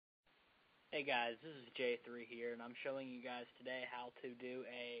Hey guys, this is J3 here, and I'm showing you guys today how to do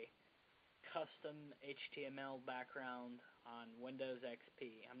a custom HTML background on Windows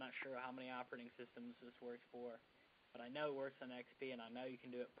XP. I'm not sure how many operating systems this works for, but I know it works on XP, and I know you can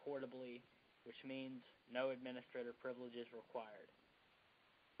do it portably, which means no administrator privileges required.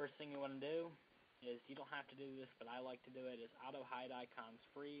 First thing you want to do is, you don't have to do this, but I like to do it, is auto hide icons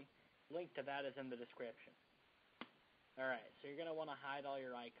free. Link to that is in the description. Alright, so you're going to want to hide all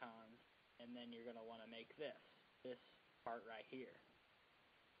your icons, and then you're going to want to make this part right here.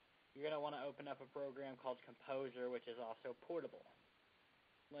 You're going to want to open up a program called Kompozer, which is also portable.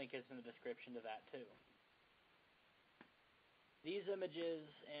 Link is in the description to that too. These images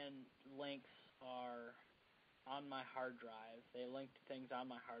and links are on my hard drive. They link to things on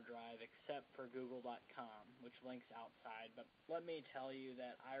my hard drive except for google.com, which links outside. But let me tell you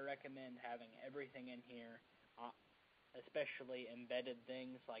that I recommend having everything in here, especially embedded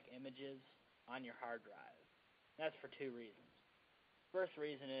things like images, on your hard drive. That's for two reasons. First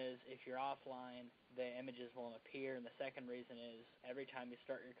reason is, if you're offline, the images won't appear, and the second reason is, every time you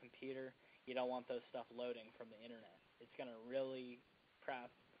start your computer, you don't want those stuff loading from the internet. It's going to really crap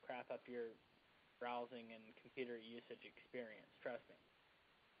up your browsing and computer usage experience, trust me.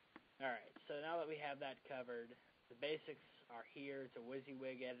 Alright, so now that we have that covered, the basics are here. It's a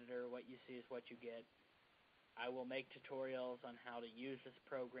WYSIWYG editor. What you see is what you get. I will make tutorials on how to use this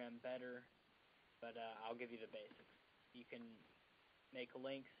program better, but I'll give you the basics. You can make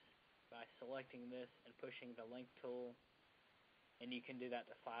links by selecting this and pushing the link tool, and you can do that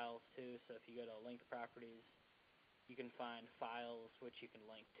to files too. So if you go to link properties, you can find files which you can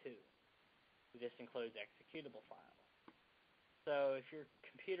link to. This includes executable files. So if you're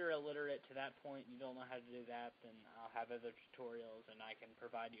computer illiterate to that point and you don't know how to do that, then I'll have other tutorials and I can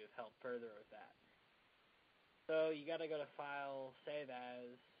provide you with help further with that. So you got to go to File, Save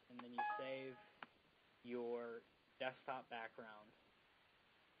As, and then you save your desktop background.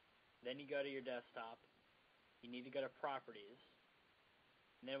 Then you go to your desktop. You need to go to Properties.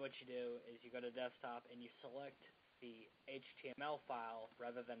 And then what you do is you go to Desktop and you select the HTML file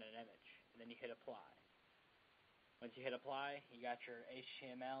rather than an image. And then you hit Apply. Once you hit Apply, you got your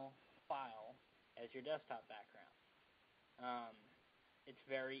HTML file as your desktop background. It's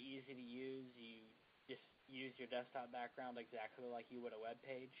very easy to use. You just use your desktop background exactly like you would a web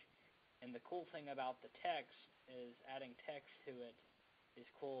page. And the cool thing about the text is adding text to it is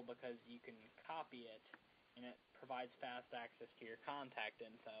cool because you can copy it and it provides fast access to your contact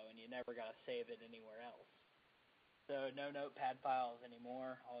info, and you never got to save it anywhere else. So no notepad files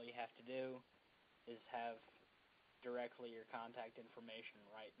anymore. All you have to do is have directly your contact information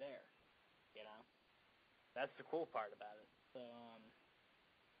right there. You know? That's the cool part about it. So,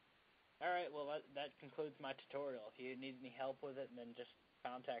 alright, well that concludes my tutorial. If you need any help with it, then just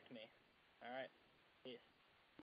contact me. Alright.